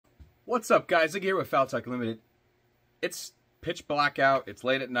What's up, guys? I'm here with Faltacunlimited. It's pitch black out. It's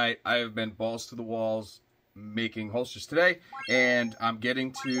late at night. I have been balls to the walls making holsters today, and I'm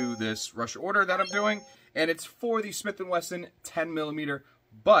getting to this rush order that I'm doing, and it's for the Smith & Wesson 10mm,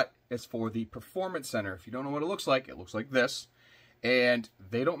 but it's for the Performance Center. If you don't know what it looks like this, and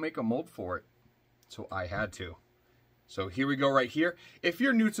they don't make a mold for it, so I had to. So here we go right here. If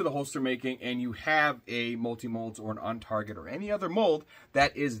you're new to the holster making and you have a multi-molds or an on-target or any other mold,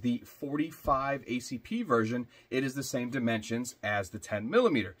 that is the 45 ACP version. It is the same dimensions as the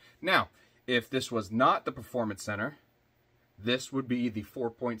 10mm. Now, if this was not the Performance Center, this would be the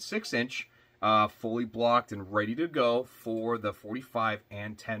 4.6 inch fully blocked and ready to go for the 45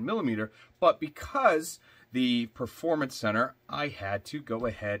 and 10mm. But because the Performance Center, I had to go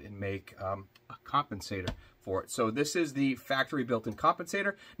ahead and make a compensator for it. So this is the factory built-in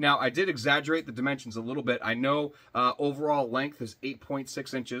compensator. Now, I did exaggerate the dimensions a little bit. I know overall length is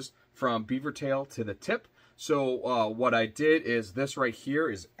 8.6 inches from beaver tail to the tip. So what I did is this right here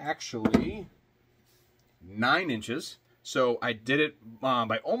is actually 9 inches. So I did it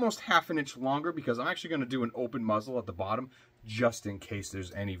by almost half an inch longer because I'm actually going to do an open muzzle at the bottom just in case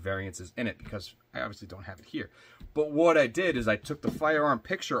there's any variances in it, because I obviously don't have it here. But what I did is I took the firearm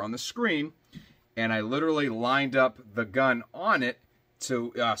picture on the screen and I literally lined up the gun on it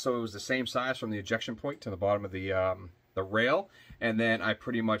to so it was the same size from the ejection point to the bottom of the rail, and then I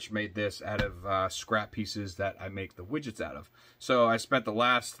pretty much made this out of scrap pieces that I make the widgets out of. So I spent the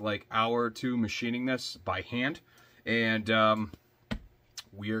last like hour or two machining this by hand, and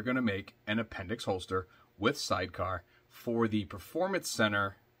we are gonna make an appendix holster with sidecar for the Performance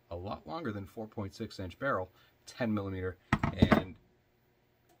Center, a lot longer than 4.6 inch barrel, 10mm, and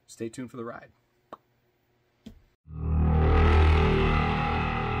stay tuned for the ride.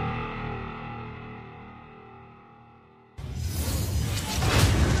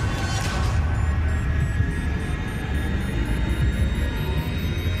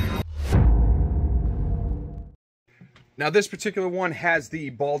 Now this particular one has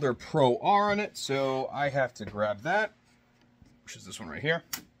the Balder Pro R on it, so I have to grab that, which is this one right here.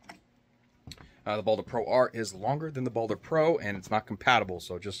 The Balder Pro R is longer than the Balder Pro, and it's not compatible,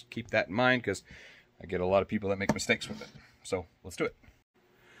 so just keep that in mind because I get a lot of people that make mistakes with it. So let's do it.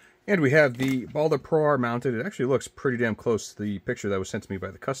 And we have the Balder Pro R mounted. It actually looks pretty damn close to the picture that was sent to me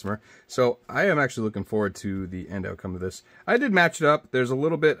by the customer. So I am actually looking forward to the end outcome of this. I did match it up. There's a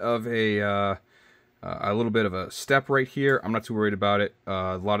little bit of a step right here. I'm not too worried about it.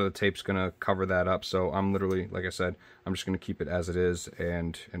 A lot of the tape's gonna cover that up, so I'm literally, like I said, I'm just gonna keep it as it is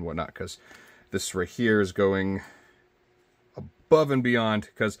and whatnot, because this right here is going above and beyond,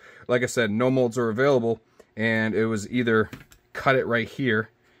 because like I said, no molds are available, and it was either cut it right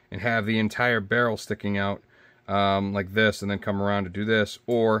here and have the entire barrel sticking out like this and then come around to do this,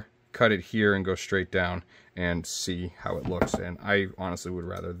 or cut it here and go straight down and see how it looks. And I honestly would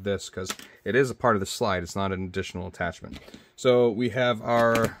rather this because it is a part of the slide. It's not an additional attachment. So we have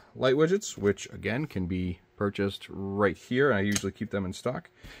our light widgets, which again can be purchased right here. I usually keep them in stock.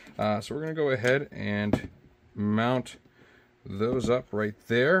 So we're going to go ahead and mount those up right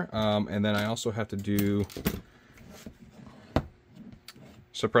there. And then I also have to do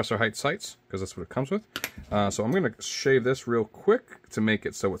suppressor height sights because that's what it comes with. So I'm going to shave this real quick to make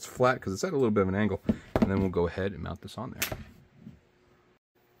it so it's flat because it's at a little bit of an angle, and then we'll go ahead and mount this on there.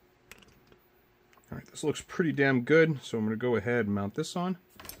 Alright, this looks pretty damn good, so I'm going to go ahead and mount this on.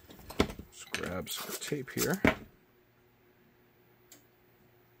 Just grab some tape here.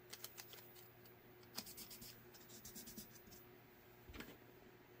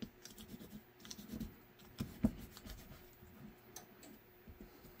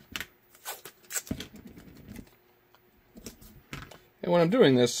 And when I'm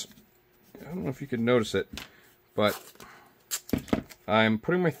doing this, I don't know if you can notice it, but I'm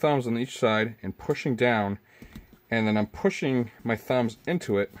putting my thumbs on each side and pushing down, and then I'm pushing my thumbs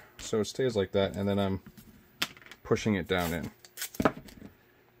into it so it stays like that, and then I'm pushing it down in.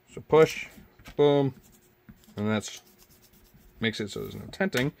 So push, boom, and that's makes it so there's no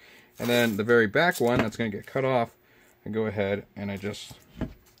tenting. And then the very back one that's going to get cut off, I go ahead and I just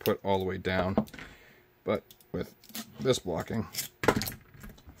put all the way down. But with this blocking,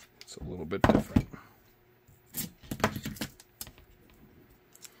 it's a little bit different.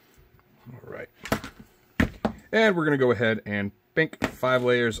 Alright. And we're going to go ahead and bink 5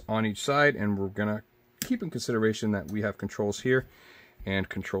 layers on each side, and we're going to keep in consideration that we have controls here and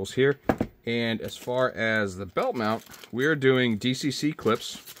controls here. And as far as the belt mount, we're doing DCC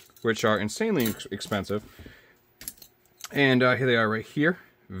clips, which are insanely expensive. And here they are right here.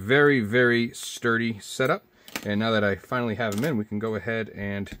 Very, very sturdy setup. And now that I finally have them in, we can go ahead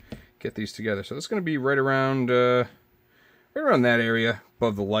and get these together. So that's going to be right around that area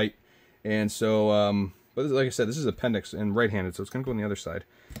above the light. And so, but like I said, this is appendix and right-handed, so it's going to go on the other side.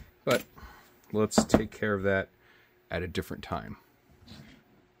 But let's take care of that at a different time.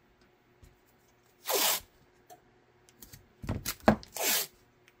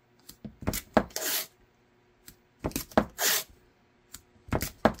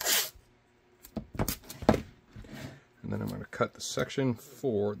 And then I'm going to cut the section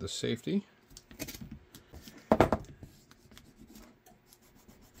for the safety.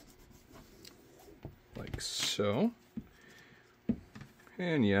 Like so.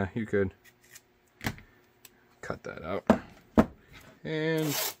 And yeah, you could cut that out.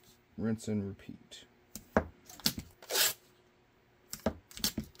 And rinse and repeat.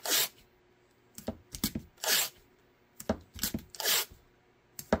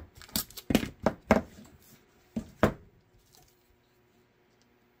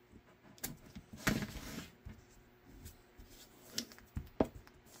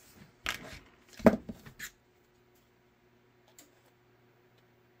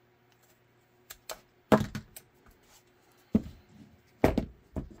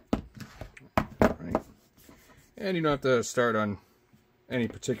 And you don't have to start on any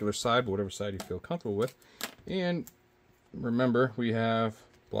particular side, but whatever side you feel comfortable with. And remember, we have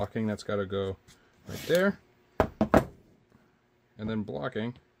blocking that's got to go right there. And then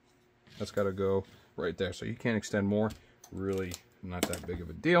blocking that's got to go right there. So you can't extend more. Really not that big of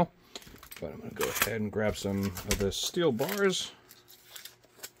a deal. But I'm going to go ahead and grab some of the steel bars.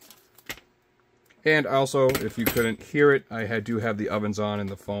 And also, if you couldn't hear it, I do have the ovens on and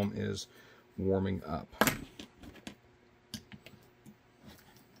the foam is warming up.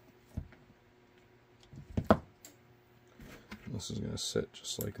 This is going to sit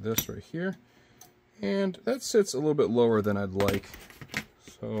just like this right here. And that sits a little bit lower than I'd like.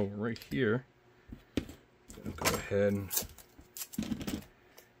 So right here, I'm going to go ahead and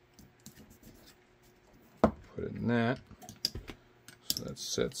put it in that. So that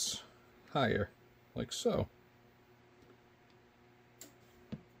sits higher, like so.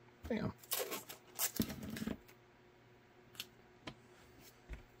 Bam.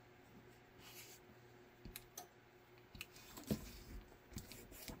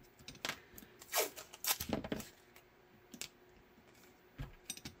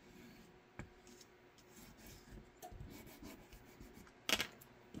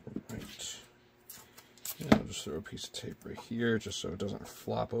 And I'll just throw a piece of tape right here just so it doesn't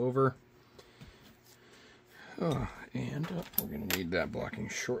flop over. Oh, and we're going to need that blocking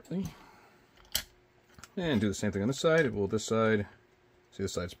shortly. And do the same thing on this side. Well, this side, see,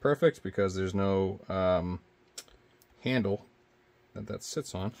 this side's perfect because there's no handle that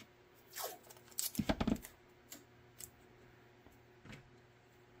sits on.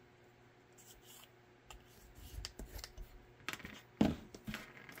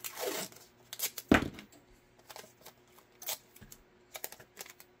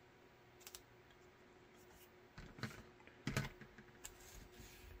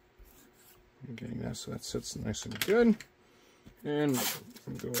 Getting that so that sits nice and good. And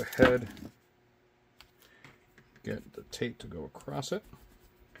go ahead, get the tape to go across it.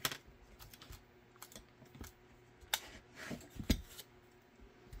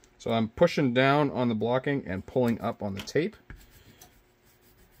 So I'm pushing down on the blocking and pulling up on the tape,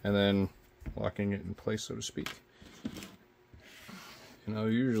 and then locking it in place, so to speak. And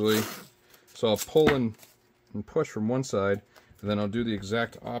I'll usually, so I'll pull and push from one side, and then I'll do the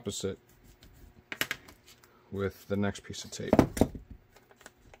exact opposite with the next piece of tape.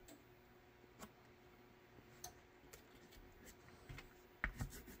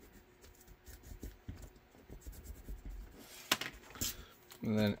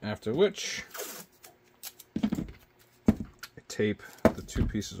 And then after which, I tape the two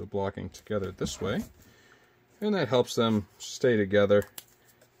pieces of blocking together this way, and that helps them stay together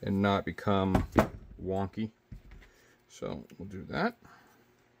and not become wonky. So we'll do that.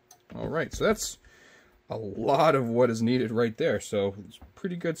 All right, so that's a lot of what is needed right there, so it's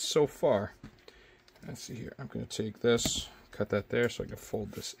pretty good so far. Let's see here, I'm going to take this, cut that there so I can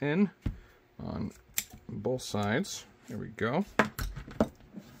fold this in on both sides. There we go.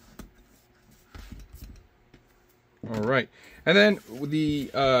 All right, and then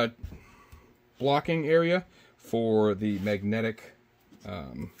the blocking area for the magnetic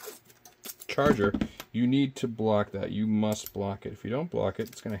charger, you need to block that. You must block it. If you don't block it,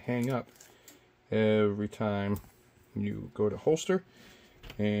 it's going to hang up every time you go to holster,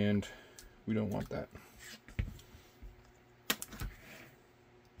 and we don't want that.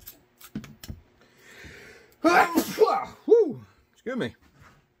 Woo! Excuse me.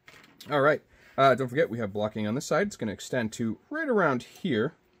 All right. Don't forget, we have blocking on this side. It's going to extend to right around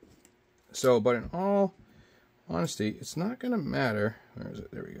here. So, but in all honesty, it's not going to matter. Where is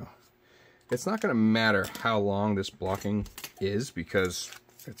it? There we go. It's not going to matter how long this blocking is because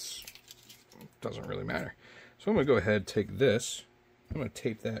it doesn't really matter. So I'm going to go ahead and take this. I'm going to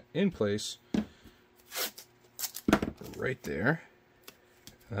tape that in place right there.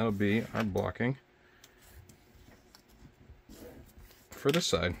 That'll be our blocking for this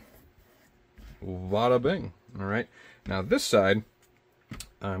side. Bada bing. All right. Now this side,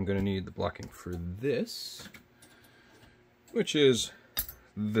 I'm going to need the blocking for this, which is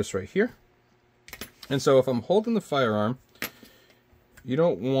this right here. And so if I'm holding the firearm, you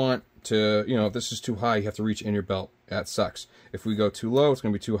don't want to, you know, if this is too high, you have to reach in your belt. That sucks. If we go too low, it's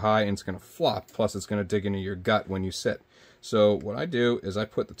going to be too high and it's going to flop. Plus, it's going to dig into your gut when you sit. So what I do is I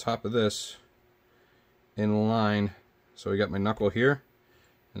put the top of this in line. So I got my knuckle here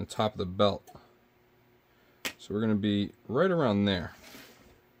and the top of the belt. So we're going to be right around there.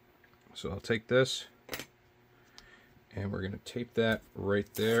 So I'll take this and we're going to tape that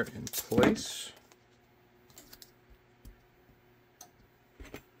right there in place.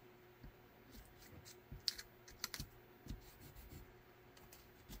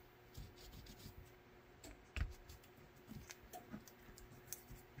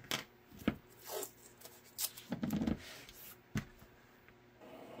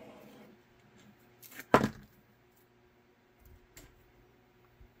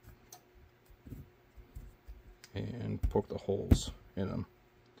 And poke the holes in them.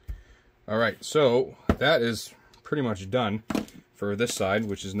 All right, so that is pretty much done for this side,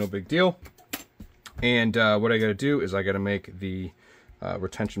 which is no big deal. And what I got to do is I got to make the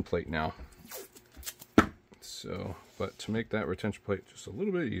retention plate now. So, but to make that retention plate just a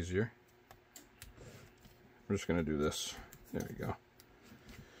little bit easier, we're just going to do this. There we go.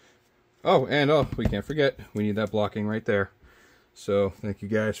 Oh, and we can't forget, we need that blocking right there. So thank you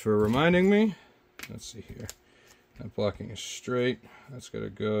guys for reminding me. Let's see here. That blocking is straight. That's got to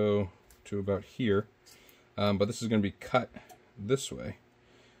go to about here. But this is going to be cut this way.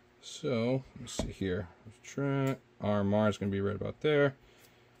 So, let's see here. Our MAR is going to be right about there.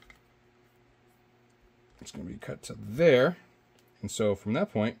 It's going to be cut to there. And so from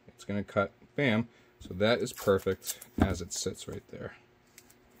that point, it's going to cut, bam. So that is perfect as it sits right there.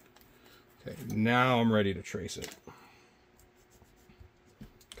 Okay, now I'm ready to trace it.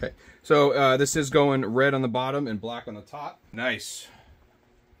 Okay, so this is going red on the bottom and black on the top. Nice.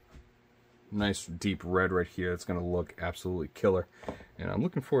 Nice deep red right here. It's going to look absolutely killer. And I'm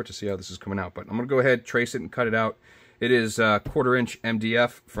looking forward to see how this is coming out. But I'm going to go ahead, trace it, and cut it out. It is 1/4 inch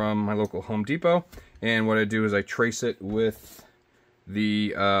MDF from my local Home Depot. And what I do is I trace it with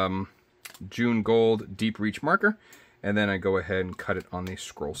the June Gold Deep Reach marker. And then I go ahead and cut it on the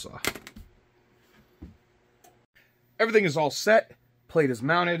scroll saw. Everything is all set. Plate is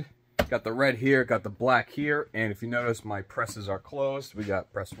mounted. Got the red here, got the black here, and if you notice, my presses are closed. We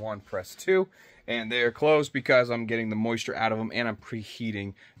got press 1, press 2, and they're closed because I'm getting the moisture out of them and I'm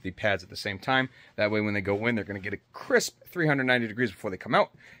preheating the pads at the same time. That way when they go in, they're going to get a crisp 390 degrees before they come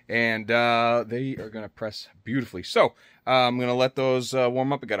out, and they are going to press beautifully. So I'm going to let those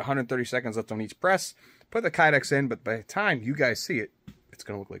warm up. I got 130 seconds left on each press. Put the Kydex in, but by the time you guys see it, it's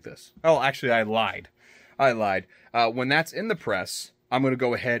going to look like this. Oh, actually, I lied. When that's in the press, I'm going to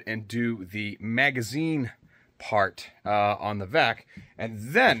go ahead and do the magazine part on the vac, and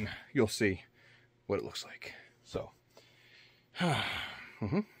then you'll see what it looks like. So,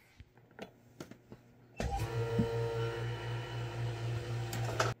 And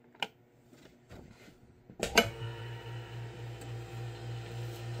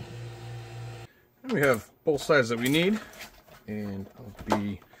we have both sides that we need, and I'll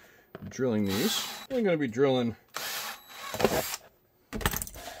be drilling these. I'm going to be drilling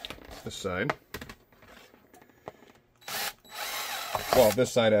this side. Well,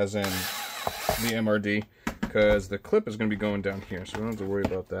 this side as in the MRD, because the clip is going to be going down here, so we don't have to worry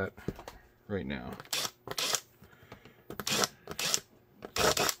about that right now.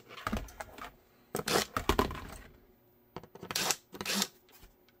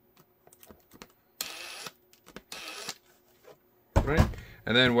 Right?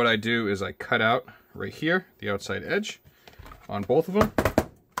 And then what I do is I cut out right here, the outside edge, on both of them.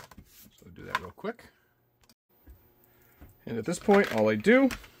 So I'll do that real quick. And at this point, all I do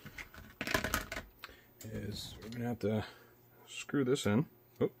is we're going to have to screw this in.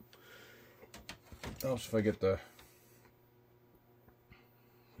 Oh, helps if I get the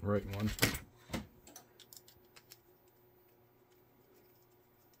right one.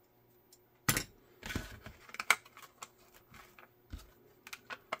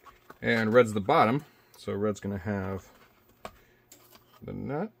 And red's the bottom, so red's gonna have the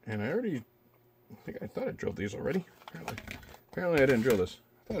nut. And I thought I drilled these already. Apparently I didn't drill this.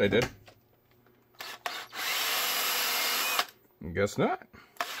 I thought I did. Guess not.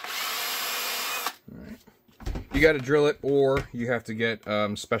 All right. You got to drill it, or you have to get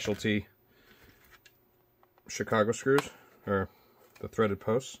specialty Chicago screws, or the threaded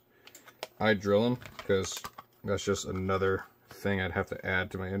posts. I drill them because that's just another thing I'd have to add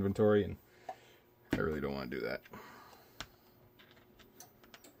to my inventory, and I really don't want to do that.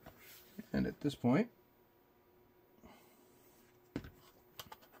 And at this point,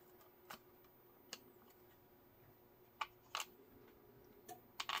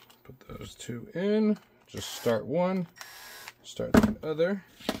 put those two in. Just start one, start the other.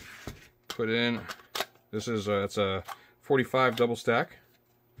 Put in. This is it's a 45 double stack.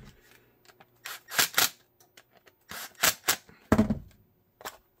 There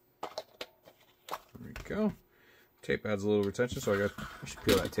we go. Tape adds a little retention, so I should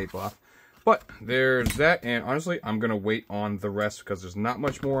peel that tape off. But there's that, and honestly, I'm going to wait on the rest because there's not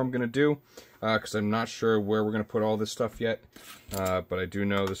much more I'm going to do because I'm not sure where we're going to put all this stuff yet. But I do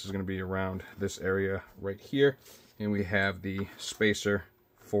know this is going to be around this area right here, and we have the spacer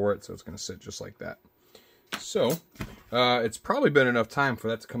for it, so it's going to sit just like that. So, it's probably been enough time for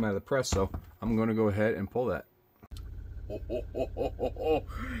that to come out of the press, so I'm going to go ahead and pull that.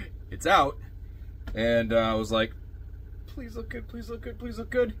 It's out, and I was like, please look good, please look good, please look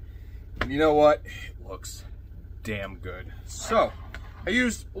good. And you know what? It looks damn good. So, I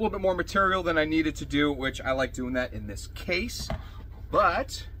used a little bit more material than I needed to do, which I like doing that in this case.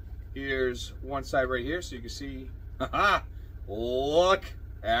 But, here's one side right here, so you can see, haha, look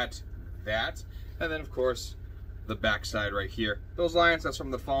at that. And then, of course, the back side right here. Those lines, that's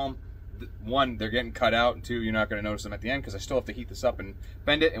from the foam. One, they're getting cut out, and two, you're not going to notice them at the end because I still have to heat this up and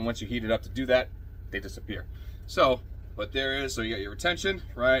bend it, and once you heat it up to do that, they disappear. So, but there is, so you got your retention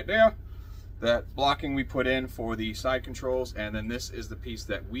right there. That blocking we put in for the side controls, and then this is the piece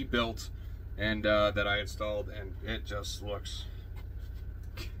that we built and that I installed, and it just looks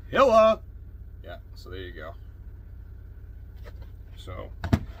killer. Yeah, so there you go. So,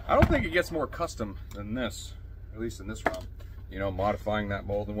 I don't think it gets more custom than this, at least in this realm. You know, modifying that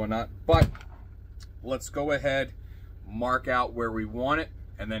mold and whatnot. But let's go ahead, mark out where we want it,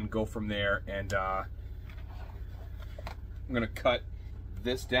 and then go from there. And I'm gonna cut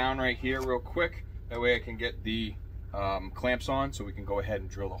this down right here real quick. That way I can get the clamps on, so we can go ahead and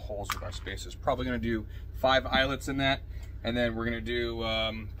drill the holes with our spacers. Probably gonna do 5 eyelets in that, and then we're gonna do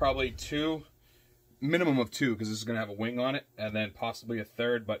probably 2, minimum of 2, because this is gonna have a wing on it, and then possibly a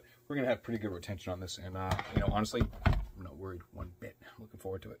third. But we're gonna have pretty good retention on this, and you know, honestly, I'm not worried one bit. I'm looking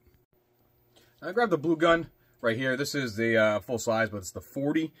forward to it. I grabbed the blue gun right here. This is the full size, but it's the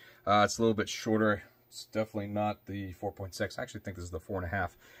 40. It's a little bit shorter. It's definitely not the 4.6. I actually think this is the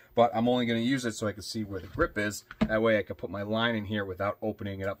 4.5. But I'm only going to use it so I can see where the grip is. That way I can put my line in here without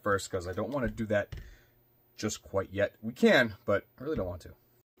opening it up first, because I don't want to do that just quite yet. We can, but I really don't want to.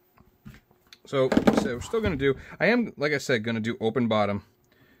 So we're still going to do, I am, like I said, going to do open bottom.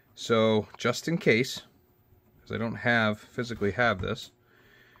 So just in case, because I don't physically have this.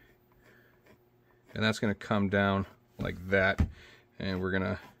 And that's going to come down like that. And we're going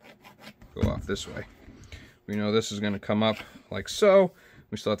to go off this way. We know this is going to come up like so.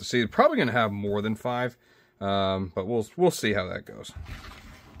 We still have to see. It's probably going to have more than 5, but we'll see how that goes.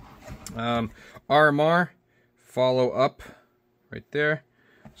 RMR, follow up right there.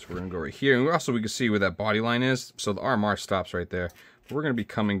 So we're going to go right here. And also we can see where that body line is. So the RMR stops right there. But we're going to be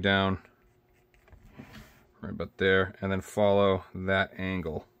coming down right about there, and then follow that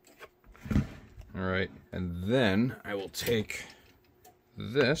angle. All right, and then I will take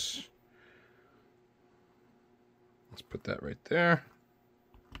this. Let's put that right there.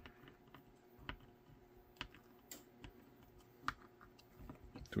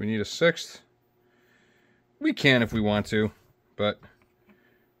 Do we need a 6th? We can if we want to, but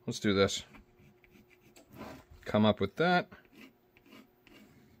let's do this. Come up with that.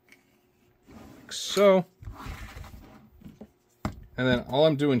 Like so. And then all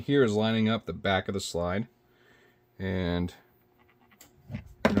I'm doing here is lining up the back of the slide. And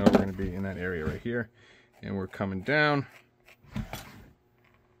you know we're going to be in that area right here. And we're coming down.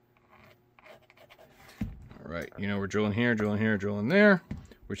 Alright, you know we're drilling here, drilling there.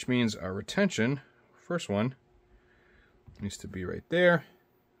 Which means our retention, first one, needs to be right there.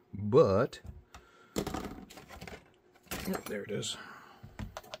 But, oh, there it is.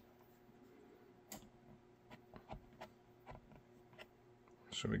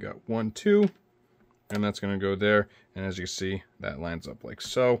 So we got 1, 2, and that's going to go there. And as you see, that lines up like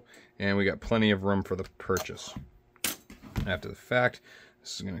so. And we got plenty of room for the purchase. After the fact,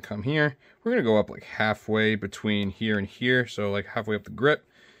 this is going to come here. We're going to go up like halfway between here and here. So like halfway up the grip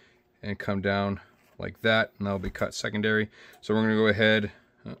and come down like that. And that'll be cut secondary. So we're going to go ahead.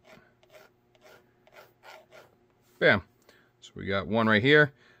 Bam. So we got one right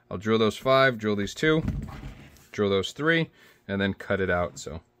here. I'll drill those 5, drill these 2, drill those 3, and then cut it out.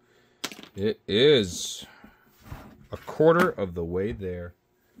 So it is a quarter of the way there.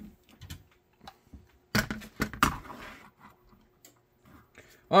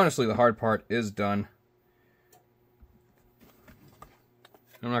 Honestly, the hard part is done.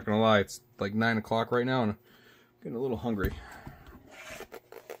 I'm not going to lie, it's like 9 o'clock right now, and I'm getting a little hungry.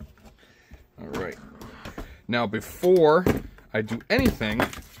 Alright. Now, before I do anything,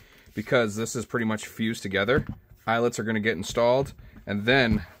 because this is pretty much fused together, eyelets are going to get installed, and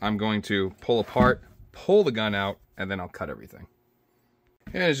then I'm going to pull apart, pull the gun out, and then I'll cut everything.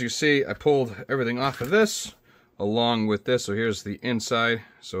 And as you see, I pulled everything off of this, along with this. So here's the inside,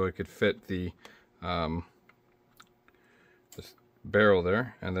 so it could fit the this barrel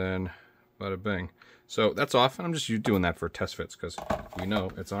there, and then bada bing. So that's off, and I'm just doing that for test fits, because we know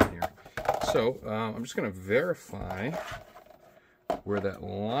it's on here. So I'm just going to verify where that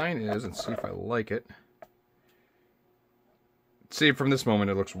line is and see if I like it. See, from this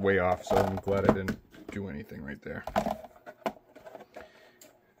moment it looks way off, so I'm glad I didn't do anything right there.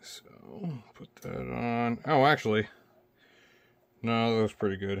 So put that on. Oh, actually, no, that was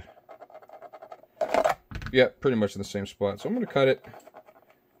pretty good. Yeah, pretty much in the same spot. So I'm going to cut it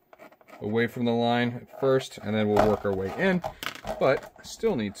away from the line at first, and then we'll work our way in. But I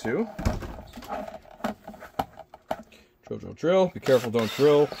still need to drill, drill, drill. Be careful, don't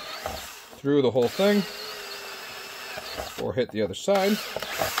drill through the whole thing, or hit the other side,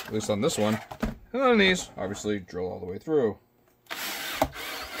 at least on this one. And on these, obviously, drill all the way through.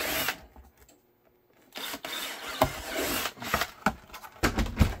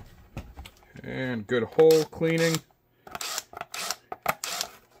 And good hole cleaning.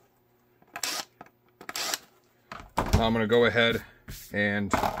 Now I'm going to go ahead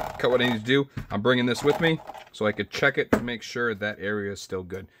and cut what I need to do. I'm bringing this with me so I could check it to make sure that area is still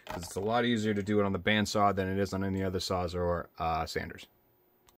good, because it's a lot easier to do it on the bandsaw than it is on any other saws or sanders.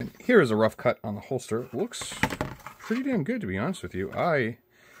 And here is a rough cut on the holster. Looks pretty damn good, to be honest with you. I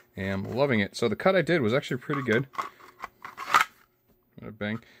am loving it. So the cut I did was actually pretty good.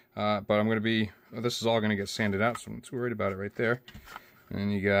 Bang. But I'm going to be, this is all going to get sanded out, so I'm not too worried about it right there. And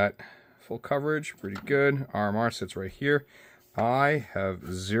then you got full coverage, pretty good. RMR sits right here. I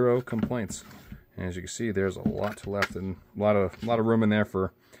have 0 complaints. And as you can see, there's a lot left and a lot of room in there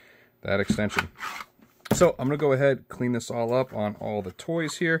for that extension. So I'm going to go ahead, clean this all up on all the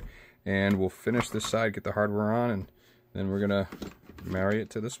toys here, and we'll finish this side, get the hardware on, and then we're going to marry it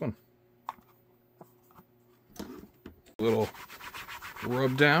to this one. A little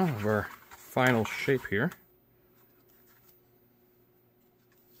rub down of our final shape here.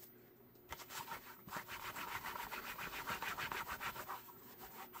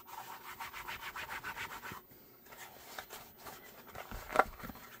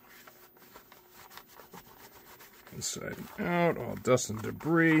 Inside and out, all dust and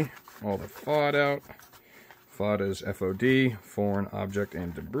debris, all the FOD out. FOD is FOD, foreign object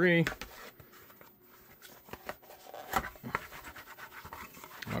and debris.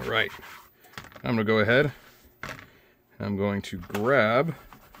 Alright, I'm going to go ahead, I'm going to grab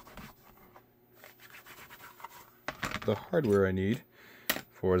the hardware I need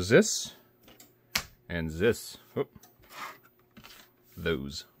for this and this. Oh,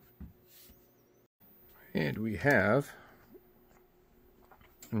 those. And we have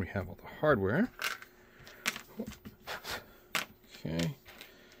all the hardware. Okay,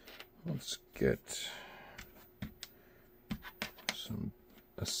 let's get some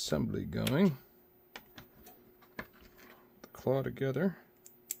assembly going. The claw together.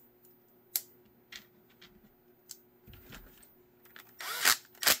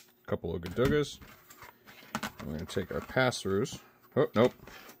 A couple of Gadugas. We're going to take our pass-throughs. Oh, nope.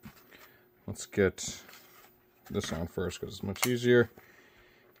 Let's get this on first, because it's much easier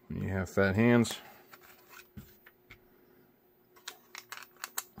when you have fat hands.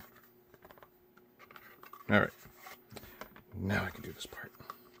 Alright, now I can do this part.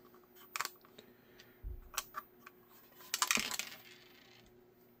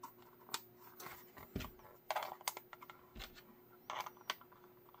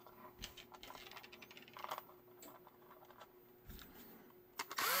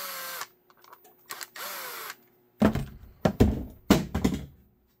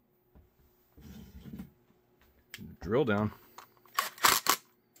 drill down.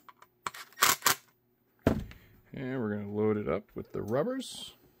 And we're going to load it up with the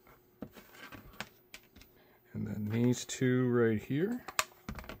rubbers. And then these two right here.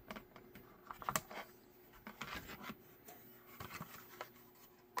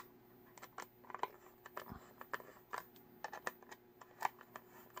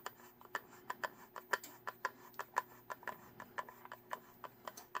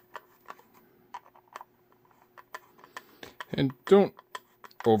 And don't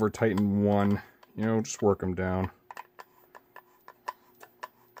over tighten one, you know, just work them down.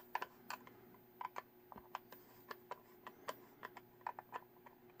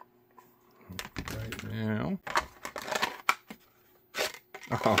 Right now.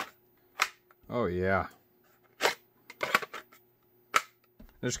 Oh yeah.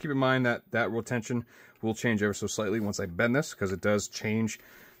 Just keep in mind that that roll tension will change ever so slightly once I bend this, because it does change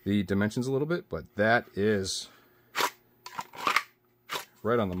the dimensions a little bit, but that is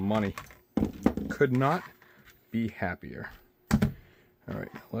right on the money. Could not be happier. All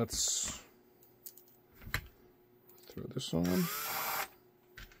right, let's throw this on.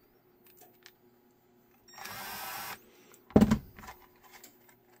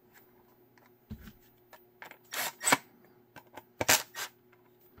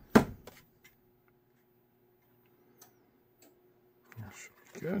 That should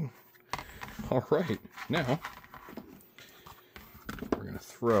be good. All right, now we're going to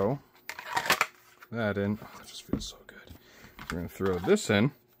throw that in. Oh, that just feels so good. We're going to throw this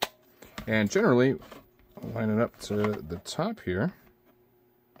in, and generally line it up to the top here,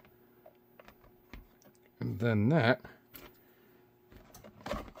 and then that,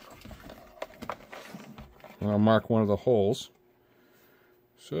 I'll mark one of the holes.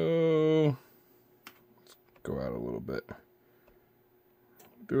 So let's go out a little bit.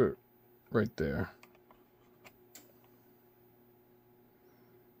 Do it right there.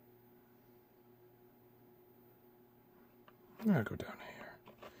 I'm gonna go down here.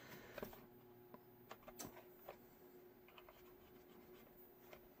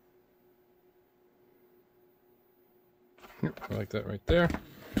 Yep, I like that right there.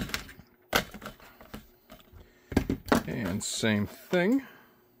 And same thing.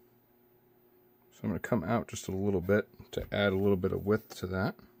 So I'm gonna come out just a little bit to add a little bit of width to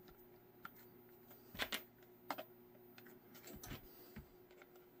that.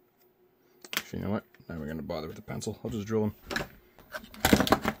 Actually, you know what? Now we're gonna bother with the pencil. I'll just drill them.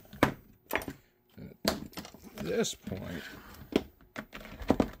 And at this point,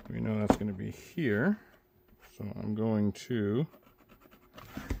 we know that's gonna be here. So I'm going to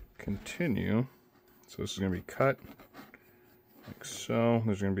continue. So this is gonna be cut like so.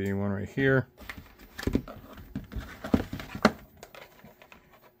 There's gonna be one right here.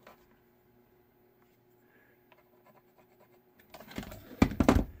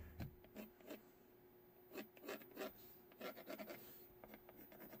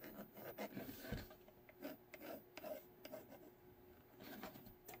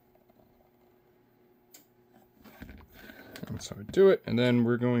 That's how I do it. And then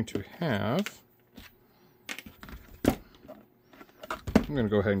we're going to have, I'm going to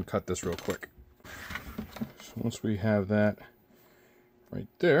go ahead and cut this real quick. So once we have that right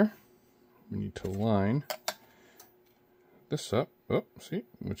there, we need to line this up. Oh, see,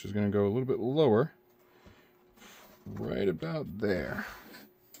 which is going to go a little bit lower, right about there.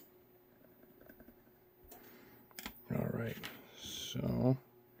 All right, so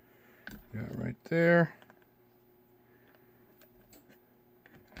got right there.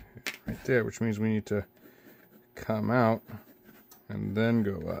 Right there, which means we need to come out and then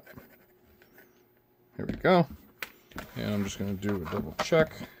go up. Here we go. And I'm just going to do a double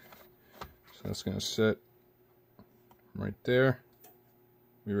check. So that's going to sit right there.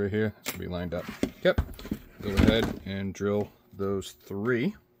 Be right here. It's going to be lined up. Yep. Go ahead and drill those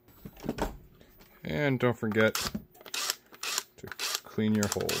 3. And don't forget to clean your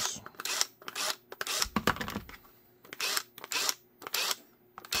holes.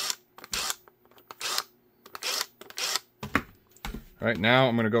 All right, now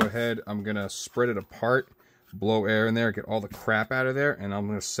I'm going to go ahead, I'm going to spread it apart, blow air in there, get all the crap out of there, and I'm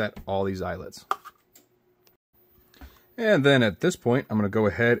going to set all these eyelets. And then at this point, I'm going to go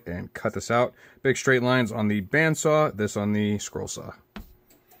ahead and cut this out. Big straight lines on the bandsaw, this on the scroll saw.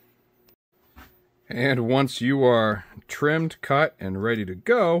 And once you are trimmed, cut, and ready to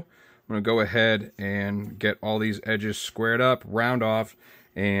go, I'm going to go ahead and get all these edges squared up, round off,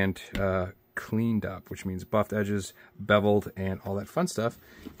 and cleaned up, which means buffed edges, beveled, and all that fun stuff.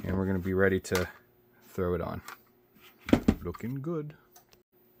 And we're going to be ready to throw it on. Looking good.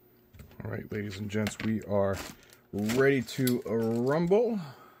 All right, ladies and gents, we are ready to rumble.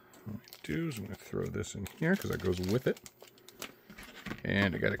 What I do is I'm going to throw this in here because that goes with it.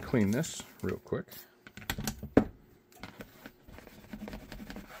 And I got to clean this real quick.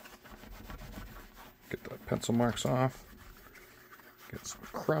 Get the pencil marks off. Get some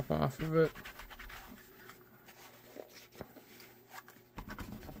crap off of it.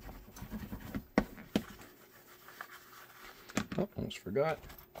 Oh, almost forgot.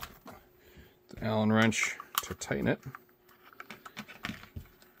 The Allen wrench to tighten it.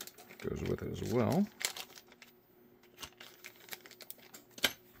 Goes with it as well.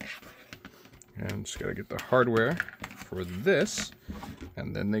 And just gotta get the hardware for this,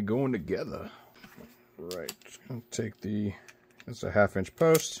 and then they go in together. Right, just gonna take the, it's a 1/2 inch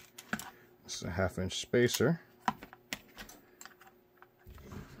post, this is a 1/2 inch spacer.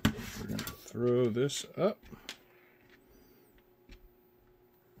 We're gonna throw this up.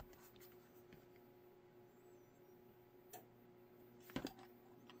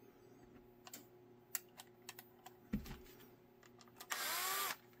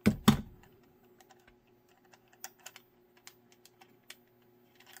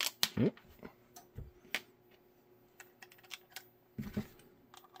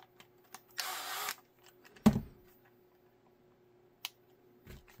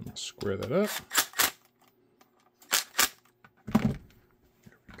 Square that up. There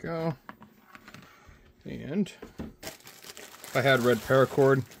we go. And if I had red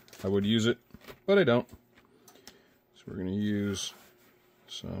paracord, I would use it, but I don't. So we're going to use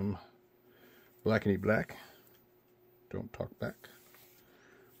some Blackity Black. Don't talk back.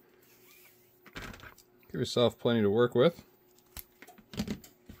 Give yourself plenty to work with.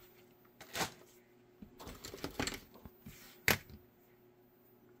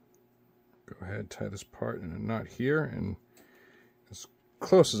 Go ahead, tie this part in a knot here and as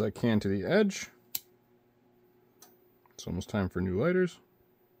close as I can to the edge. It's almost time for new lighters.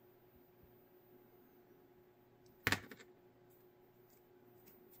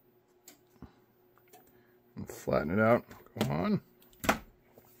 And flatten it out. Go on.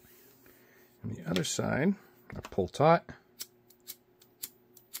 And the other side, I pull taut.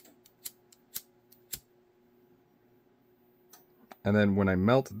 And then when I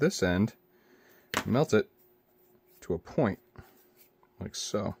melt this end, melt it to a point, like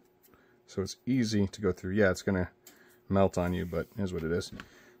so. So it's easy to go through. Yeah, it's going to melt on you, but here's what it is.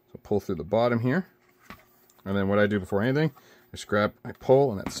 So pull through the bottom here. And then what I do before anything, I scrap, I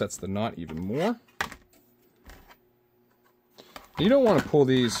pull, and that sets the knot even more. And you don't want to pull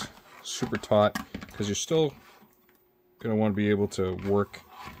these super taut because you're still going to want to be able to work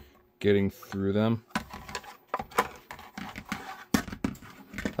getting through them.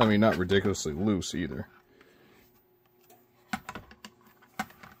 I mean, not ridiculously loose either.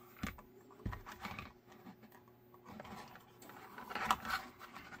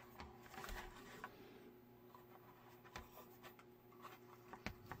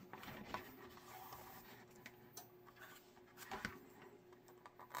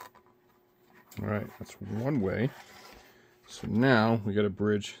 All right, that's one way. So now we got to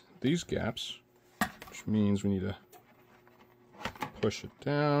bridge these gaps, which means we need to push it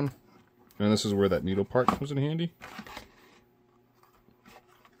down. And this is where that needle part comes in handy.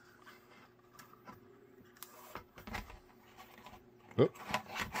 Oh.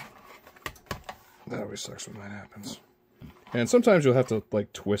 That always sucks when that happens. And sometimes you'll have to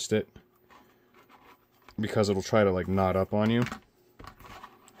like twist it because it'll try to like knot up on you.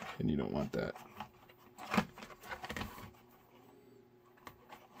 And you don't want that.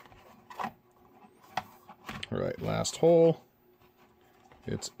 All right, last hole.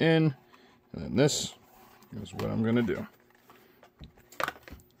 It's in, and then this is what I'm going to do.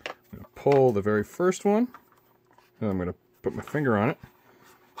 I'm going to pull the very first one, and I'm going to put my finger on it.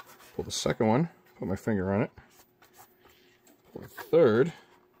 Pull the second one, put my finger on it. Pull the third,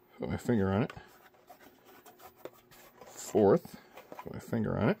 put my finger on it. Fourth, put my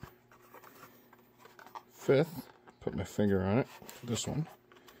finger on it. Fifth, put my finger on it. This one.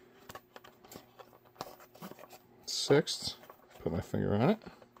 Sixth, put my finger on it.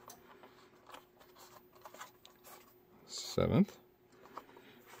 Seventh,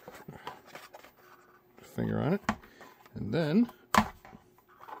 finger on it. And then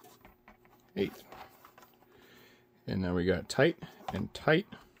eighth. And now we got tight and tight.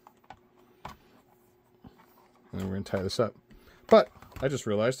 And then we're going to tie this up. But I just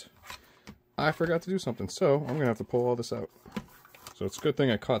realized I forgot to do something, so I'm going to have to pull all this out. So it's a good thing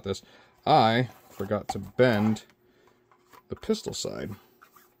I caught this. I forgot to bend the pistol side.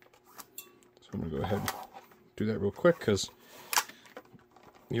 So I'm going to go ahead and do that real quick because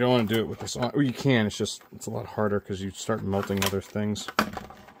You don't want to do it with this on. Or you can, it's a lot harder because you start melting other things.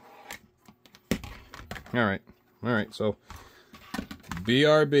 Alright, so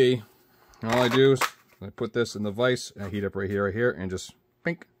BRB. All I do is I put this in the vise, and I heat up right here, and just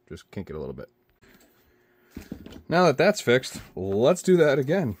pink, just kink it a little bit. Now that that's fixed, let's do that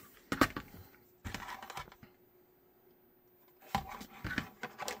again.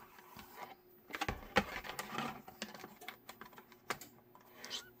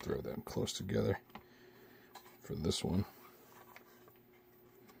 Just throw them close together for this one.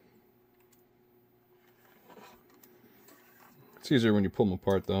 It's easier when you pull them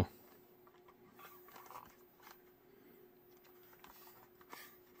apart, though.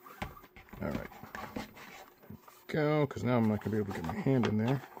 All right. Go, because now I'm not going to be able to get my hand in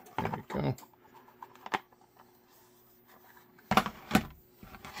there. There we go.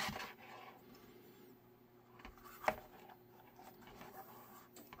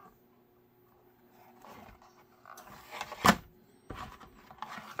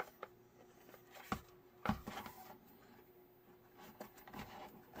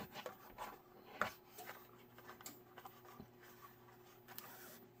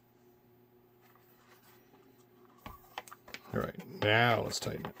 All right, now let's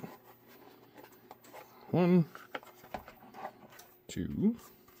tighten it. 1, 2,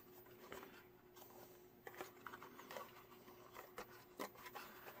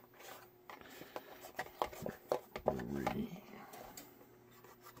 3,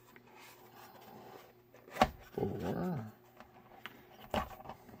 4,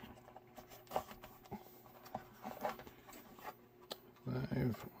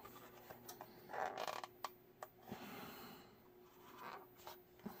 5,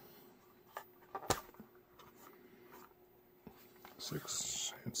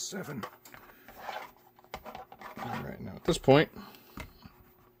 6 and 7. All right, now at this point, I'm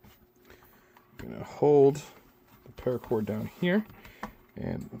going to hold the paracord down here,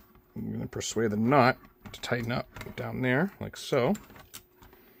 and I'm going to persuade the knot to tighten up down there, like so.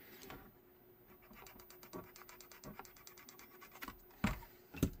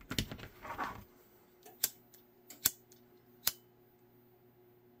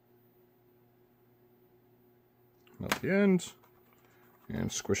 Melt the ends. And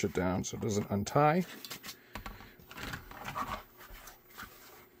squish it down so it doesn't untie.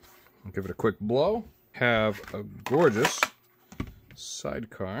 I'll give it a quick blow. Have a gorgeous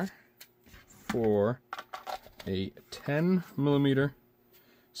sidecar for a 10mm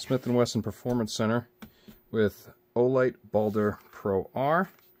Smith & Wesson Performance Center with Olight Balder Pro R,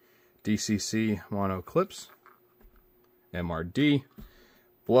 DCC mono clips, MRD,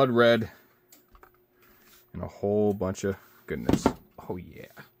 blood red, and a whole bunch of goodness. Oh yeah.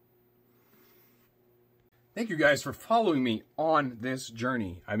 Thank you guys for following me on this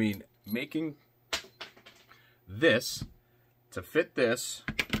journey. I mean, making this to fit this,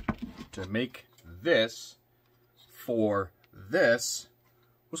 to make this for this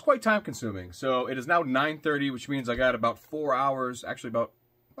was quite time consuming. So it is now 9:30, which means I got about 4 hours, actually about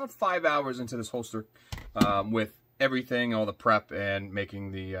 5 hours into this holster with everything, all the prep and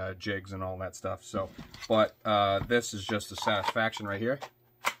making the jigs and all that stuff. So, but this is just a satisfaction right here.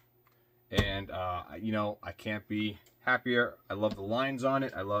 And, you know, I can't be happier. I love the lines on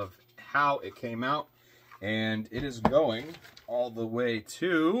it. I love how it came out. And it is going all the way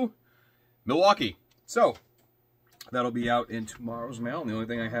to Milwaukee. So, that'll be out in tomorrow's mail. And the only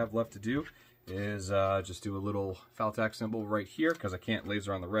thing I have left to do is just do a little FalTac symbol right here, because I can't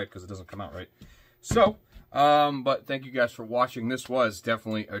laser on the red because it doesn't come out right. So, but thank you guys for watching. This was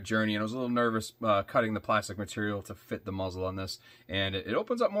definitely a journey, and I was a little nervous cutting the plastic material to fit the muzzle on this, and it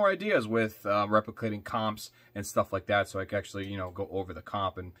opens up more ideas with replicating comps and stuff like that, so I can actually, you know, go over the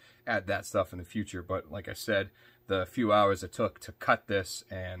comp and add that stuff in the future. But like I said, the few hours it took to cut this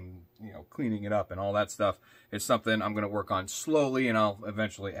and, you know, cleaning it up and all that stuff is something I'm going to work on slowly, and I'll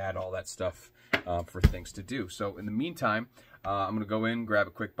eventually add all that stuff for things to do. So in the meantime, I'm going to go in, grab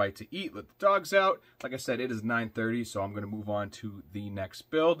a quick bite to eat, let the dogs out. Like I said, it is 9:30, so I'm going to move on to the next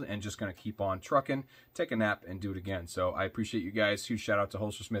build and just going to keep on trucking, take a nap, and do it again. So I appreciate you guys. Huge shout out to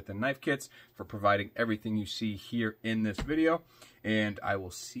Holstersmith and Knife Kits for providing everything you see here in this video. And I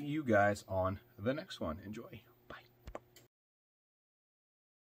will see you guys on the next one. Enjoy.